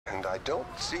and I don't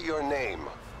see your name.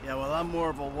 Yeah, well, I'm more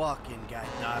of a walk-in guy,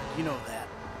 Doc. You know that.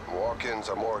 Walk-ins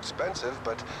are more expensive,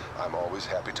 but I'm always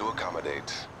happy to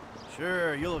accommodate.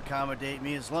 Sure, you'll accommodate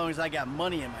me as long as I got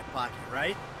money in my pocket,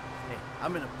 right? Hey,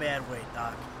 I'm in a bad way,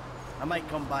 Doc. I might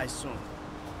come by soon.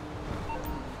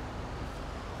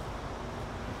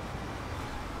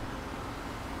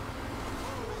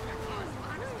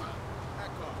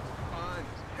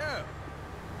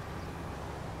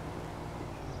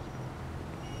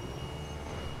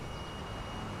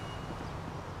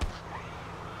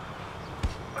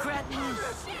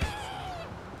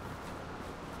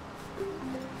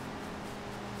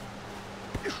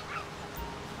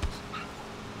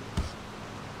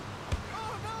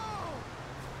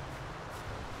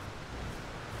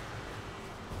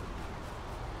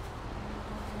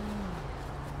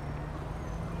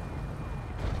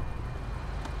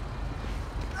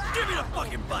 Give me the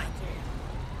fucking bike!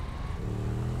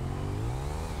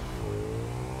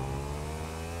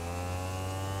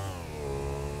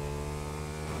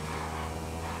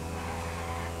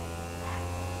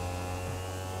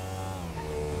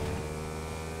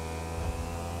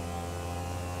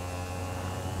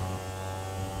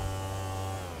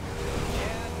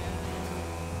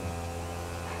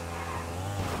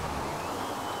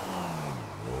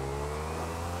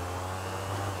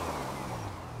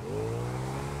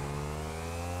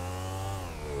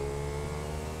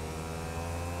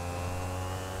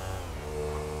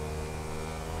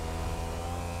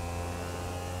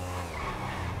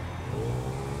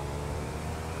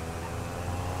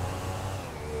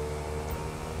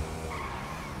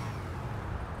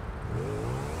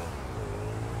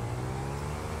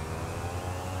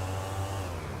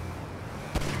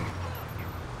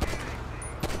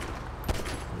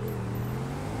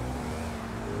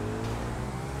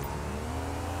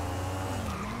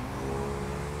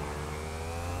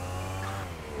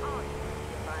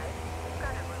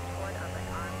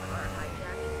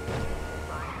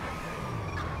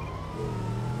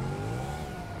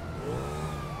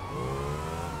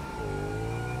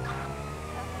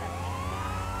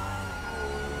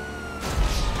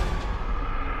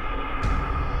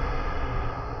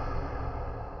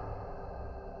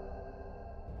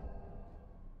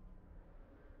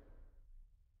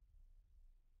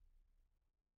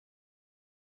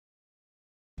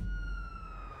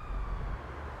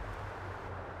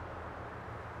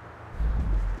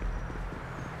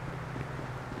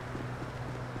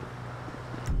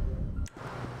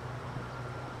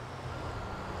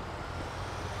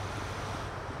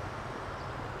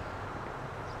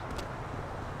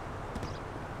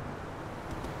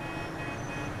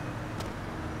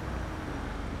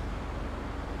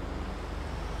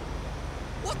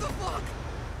 What the fuck?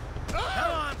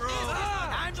 Come on, bro!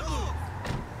 Time to move!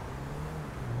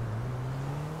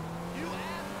 You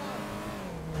asshole!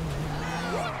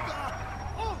 What the?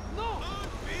 Oh, no!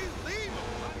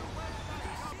 Unbelievable!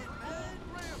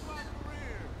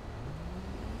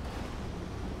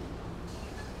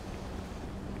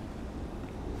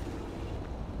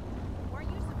 Weren't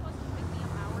you supposed to pick me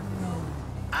up hours ago?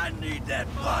 I need that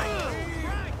bike!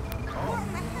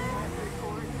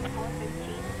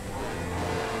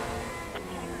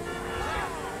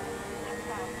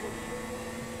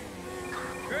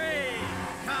 Great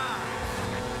car!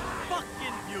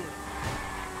 Fucking beautiful!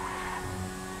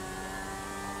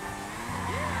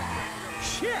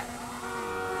 Shit!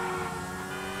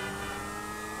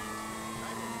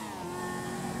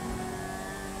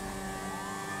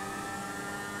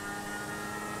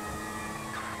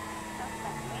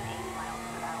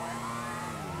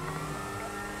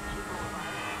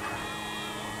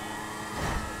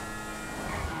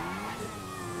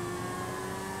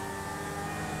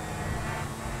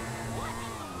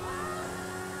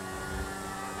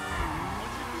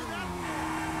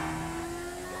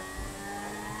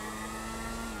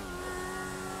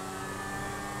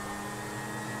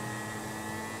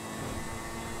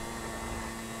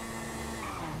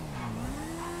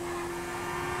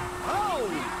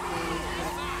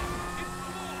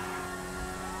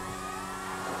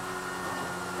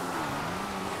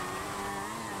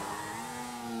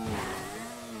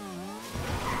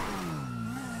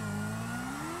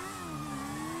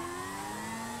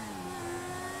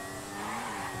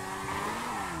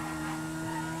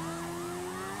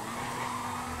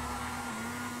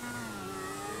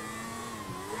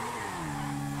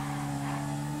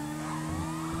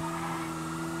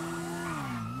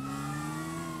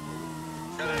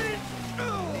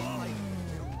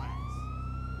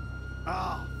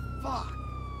 Oh, fuck!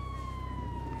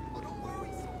 Oh, don't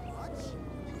worry so much.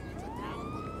 Units are down,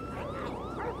 but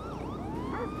right now.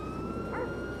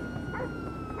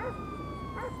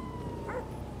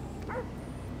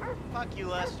 Fuck you,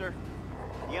 Lester.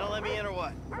 You gonna let me in or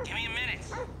what? Give me a minute.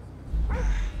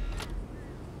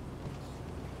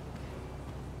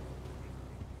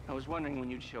 I was wondering when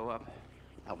you'd show up.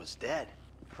 I was dead.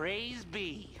 Praise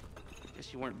be.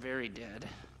 Guess you weren't very dead.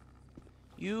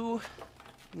 You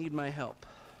need my help.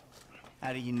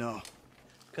 How do you know?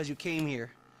 Because you came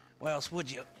here. Why else would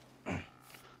you? I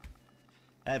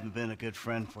haven't been a good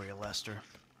friend for you, Lester.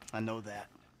 I know that.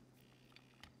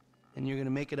 And you're gonna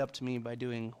make it up to me by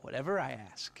doing whatever I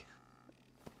ask.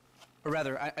 Or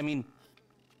rather, I mean,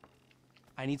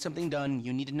 I need something done,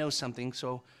 you need to know something,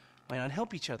 so why not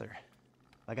help each other?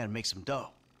 I gotta make some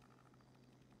dough.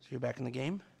 So you're back in the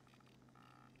game?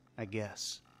 I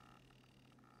guess.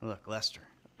 Look, Lester,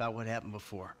 about what happened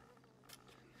before.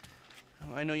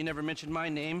 Oh, I know you never mentioned my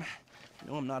name. I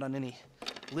know I'm not on any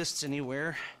lists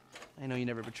anywhere. I know you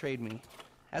never betrayed me.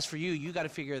 As for you, you gotta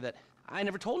figure that I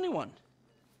never told anyone.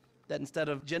 That instead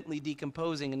of gently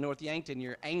decomposing in North Yankton,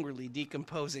 you're angrily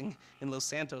decomposing in Los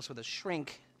Santos with a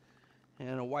shrink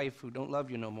and a wife who don't love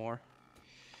you no more.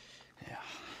 Yeah,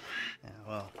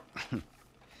 well,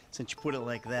 since you put it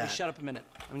like that... Hey, shut up a minute.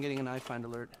 I'm getting an iFind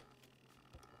alert.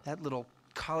 That little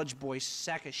college boy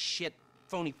sack of shit,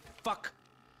 phony fuck.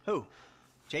 Who?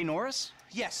 Jay Norris?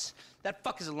 Yes, that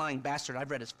fuck is a lying bastard. I've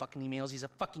read his fucking emails. He's a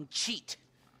fucking cheat.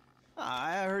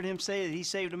 I heard him say that he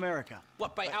saved America.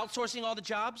 What, by outsourcing all the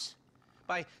jobs?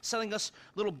 By selling us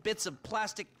little bits of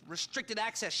plastic restricted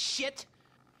access shit?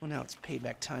 Well, now it's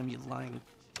payback time, you lying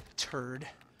turd.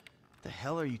 The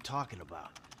hell are you talking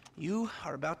about? You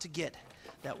are about to get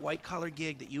that white-collar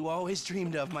gig that you always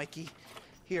dreamed of, Mikey.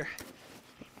 Here,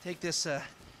 take this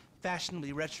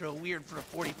fashionably retro weird for a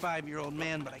 45-year-old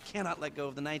man, but I cannot let go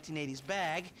of the 1980s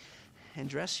bag, and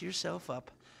dress yourself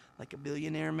up like a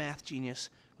billionaire math genius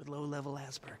with low-level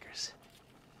Asperger's.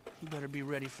 You better be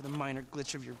ready for the minor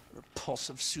glitch of your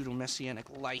repulsive pseudo-messianic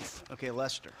life. Okay,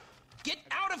 Lester. Get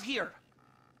out of here!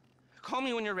 Call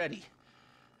me when you're ready.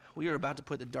 We are about to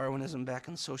put the Darwinism back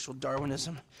in social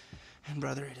Darwinism, and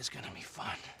brother, it is gonna be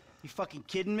fun. You fucking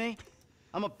kidding me?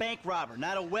 I'm a bank robber,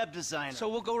 not a web designer. So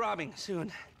we'll go robbing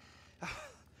soon.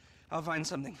 I'll find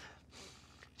something.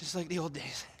 Just like the old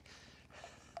days.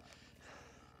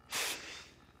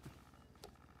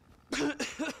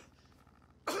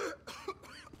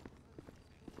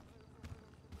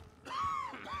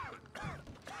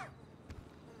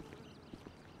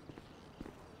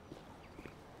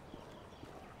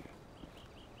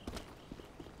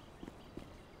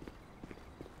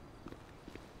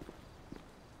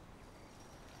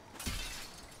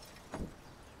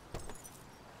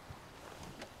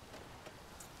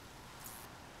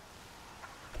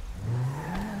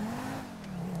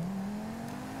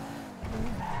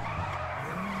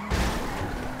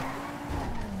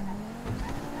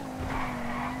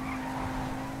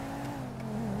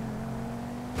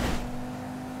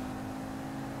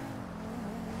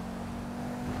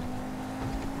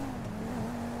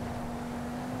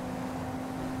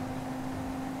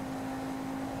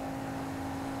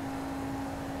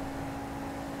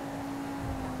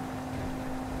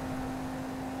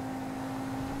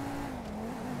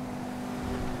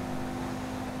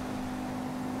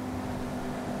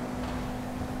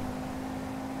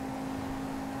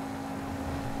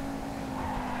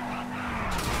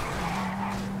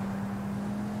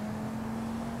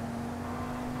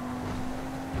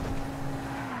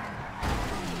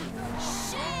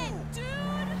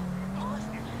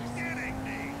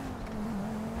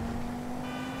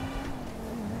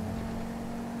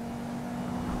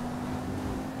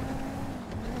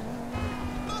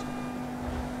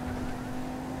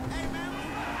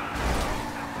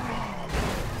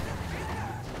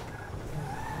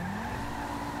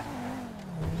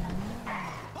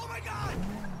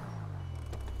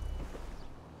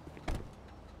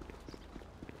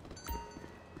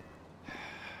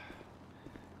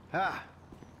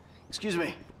 Excuse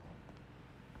me.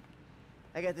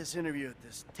 I got this interview at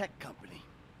this tech company.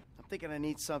 I'm thinking I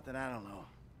need something, I don't know,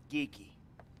 geeky,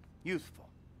 youthful.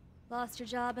 Lost your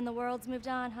job and the world's moved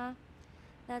on, huh?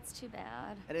 That's too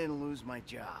bad. I didn't lose my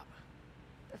job.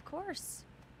 Of course.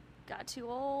 Got too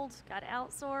old, got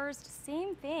outsourced.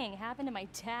 Same thing happened to my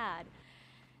dad.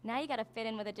 Now you gotta fit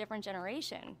in with a different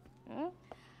generation. Hmm?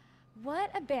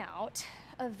 What about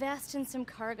a vest and some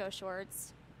cargo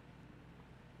shorts?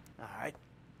 All right.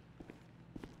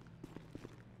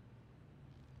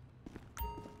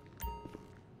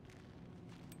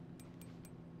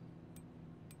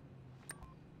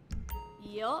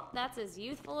 Yup, that's as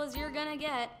youthful as you're gonna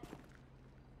get.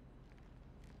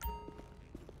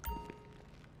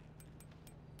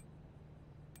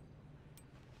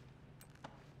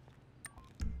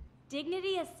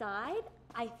 Dignity aside,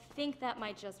 I think that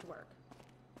might just work.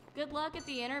 Good luck at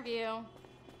the interview.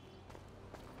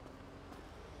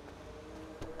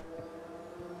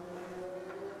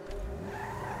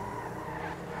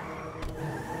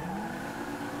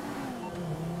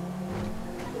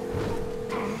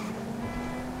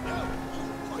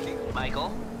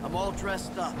 Michael, I'm all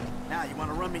dressed up. Now, you want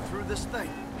to run me through this thing?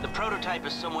 the prototype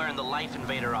is somewhere in the Life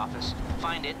Invader office.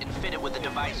 Find it and fit it with the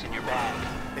device in your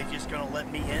bag. They just gonna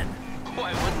let me in?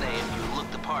 Why wouldn't they if you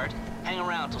look the part? Hang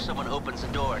around till someone opens the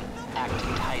door and act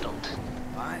entitled.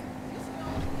 Fine.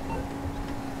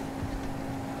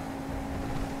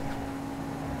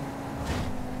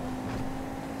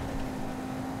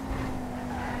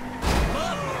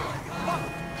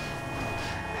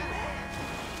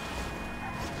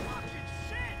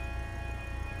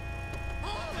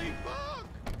 Holy fuck!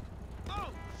 Oh,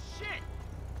 shit!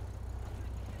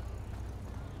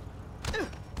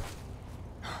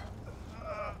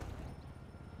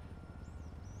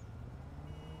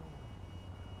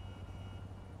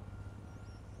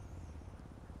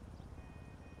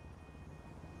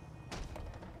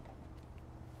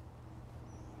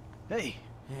 Hey.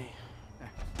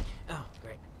 Oh,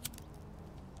 great.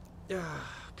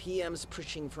 PM's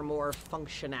pushing for more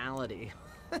functionality.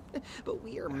 But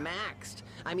we are maxed.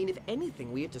 I mean, if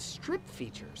anything, we have to strip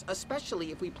features,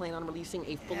 especially if we plan on releasing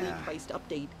a fully priced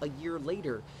update a year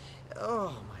later.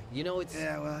 Oh my, it's...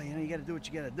 Yeah, well, you gotta do what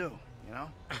you gotta do, you know?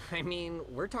 I mean,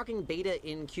 we're talking beta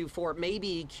in Q4,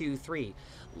 maybe Q3.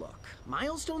 Look,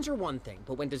 milestones are one thing,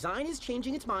 but when design is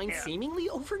changing its mind seemingly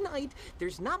overnight,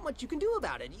 there's not much you can do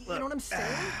about it. You know what I'm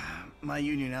saying? My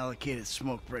union allocated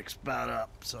smoke breaks about up,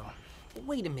 so...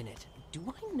 Wait a minute. Do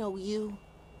I know you?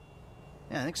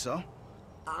 Yeah, I think so.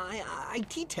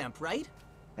 IT temp, right?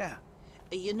 Yeah.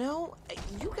 You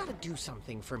gotta do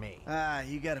something for me.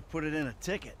 You gotta put it in a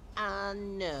ticket.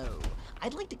 No.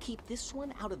 I'd like to keep this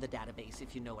one out of the database,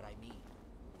 if you know what I mean.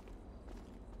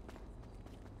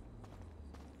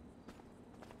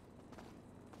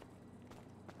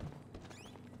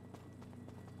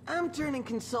 I'm turning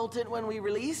consultant when we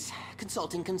release.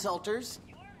 Consulting consulters.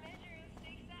 Your measure of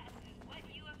success is what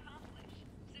you accomplish,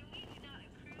 so we do not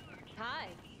accrue or Hi.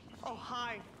 Oh,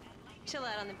 hi. Chill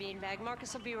out on the beanbag.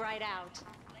 Marcus will be right out.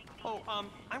 Oh, I'm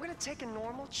gonna take a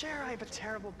normal chair. I have a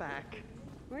terrible back.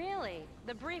 Really?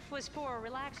 The brief was for a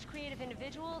relaxed, creative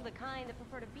individual, the kind that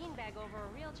preferred a beanbag over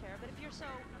a real chair, but if you're so...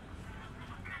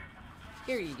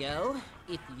 Here you go.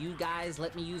 If you guys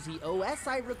let me use the OS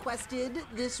I requested,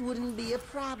 this wouldn't be a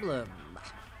problem.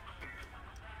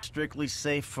 Strictly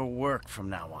safe for work from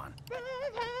now on.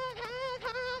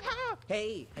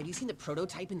 Hey, have you seen the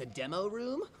prototype in the demo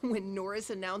room? When Norris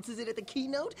announces it at the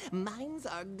keynote, minds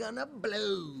are gonna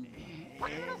blow.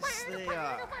 Yes, they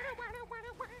are.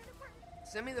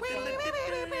 Send me the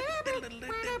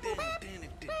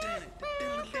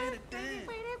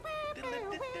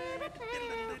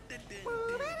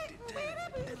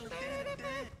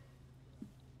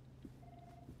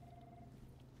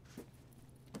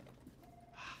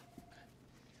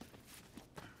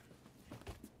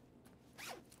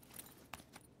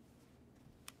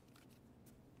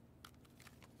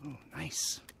Oh,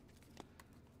 nice.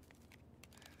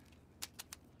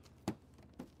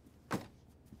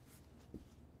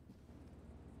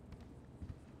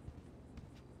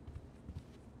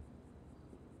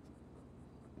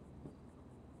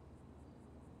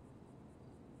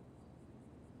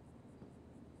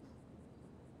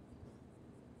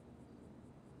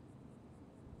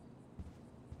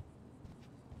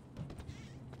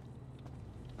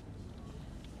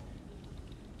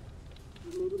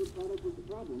 Maybe the product was the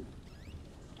problem.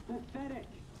 Pathetic.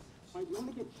 I'd want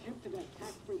to get shipped to that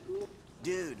tax-free cool.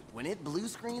 Dude, when it blue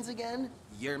screens again,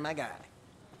 you're my guy.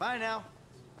 Bye now.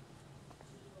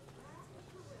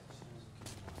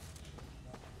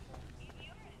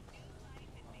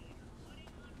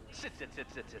 Sit.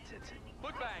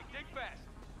 Foot bang, dig fast.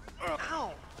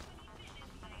 Ow!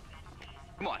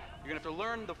 Come on, you're gonna have to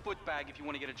learn the foot bag if you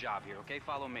want to get a job here, okay?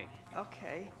 Follow me.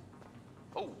 Okay.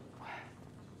 Oh,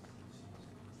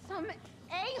 Some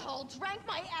a-hole drank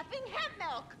my effing hemp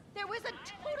milk. There was a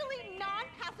totally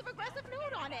non-passive-aggressive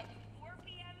note on it. 4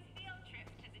 p.m. field trip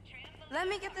to the trampoline. Let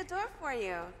me get the door for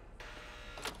you.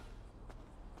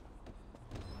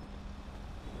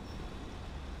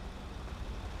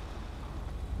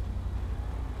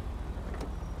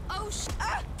 Oh,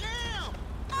 damn!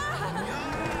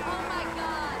 Oh my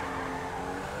god!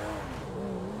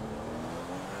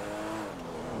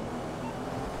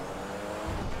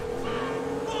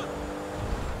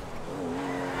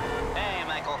 Hey,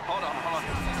 Michael, hold on.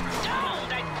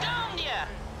 Don't! I domed ya!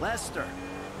 Lester,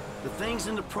 the thing's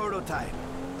in the prototype.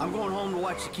 I'm going home to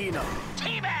watch the keynote.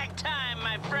 Teabag time,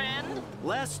 my friend!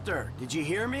 Lester, did you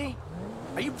hear me?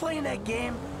 Are you playing that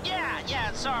game?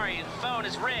 Yeah, sorry, the phone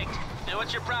is rigged. And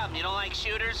what's your problem? You don't like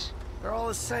shooters? They're all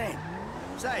the same.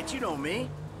 Besides, you know me.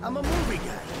 I'm a movie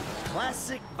guy.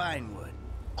 Classic Vinewood.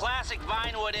 Classic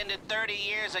Vinewood ended 30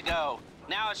 years ago.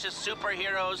 Now it's just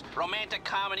superheroes, romantic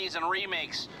comedies, and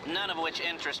remakes, none of which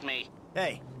interest me.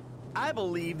 Hey, I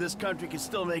believe this country can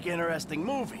still make interesting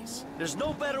movies. There's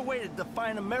no better way to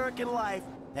define American life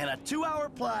than a 2-hour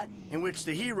plot in which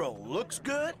the hero looks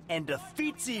good and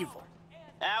defeats evil.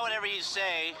 Whatever you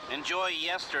say. Enjoy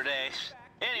yesterday.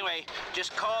 Anyway,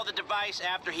 just call the device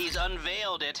after he's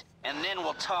unveiled it, and then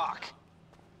we'll talk.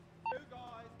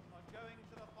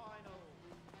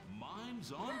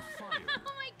 Mime's on fire.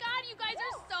 Oh my god, you guys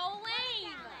are so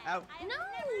lame! Out. No,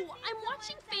 I'm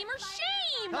watching Fame or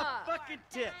Shame! Tough fucking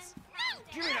tits.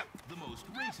 Give it up. The most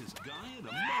racist guy in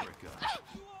America.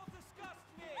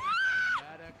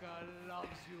 America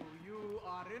loves you. You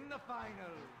are in the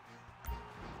final.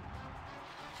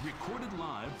 Recorded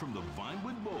live from the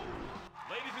Vinewood Bowl.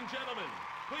 Ladies and gentlemen,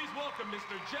 please welcome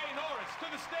Mr. Jay Norris to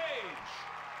the stage.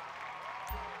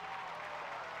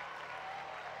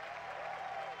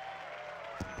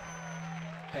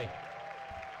 Hey,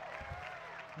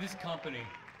 this company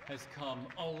has come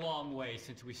a long way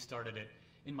since we started it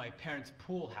in my parents'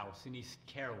 pool house in East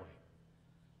Caraway.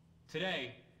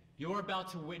 Today, you're about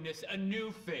to witness a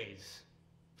new phase.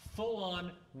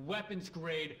 Full-on,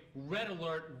 weapons-grade, red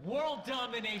alert, world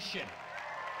domination!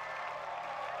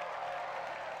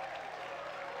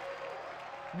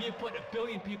 We have put 1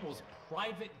 billion people's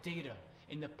private data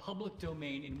in the public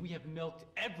domain, and we have milked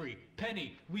every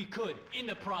penny we could in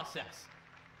the process.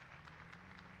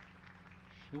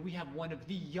 And we have one of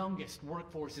the youngest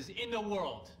workforces in the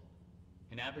world.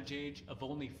 An average age of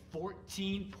only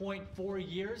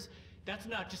 14.4 years? That's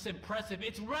not just impressive,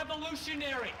 it's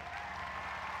revolutionary!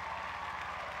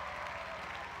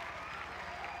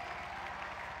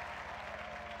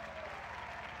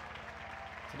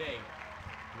 Today,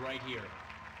 right here,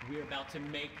 we're about to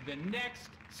make the next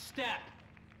step.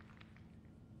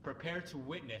 Prepare to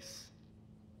witness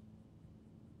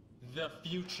the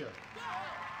future.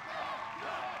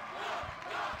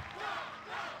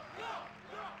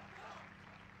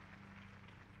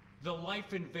 The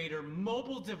Life Invader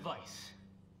mobile device.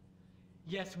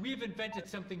 Yes, we've invented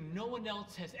something no one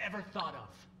else has ever thought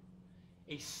of.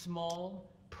 A small,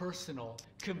 personal,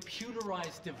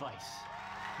 computerized device.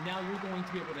 Now you're going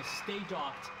to be able to stay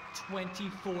docked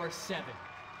 24/7.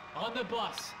 On the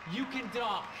bus, you can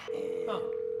dock.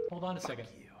 Oh, hold on a second.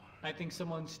 I think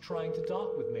someone's trying to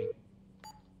dock with me.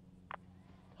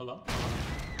 Hello?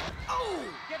 Oh!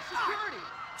 Get security!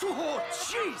 Oh,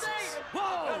 Jesus!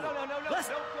 Whoa!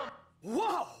 No.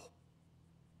 Whoa!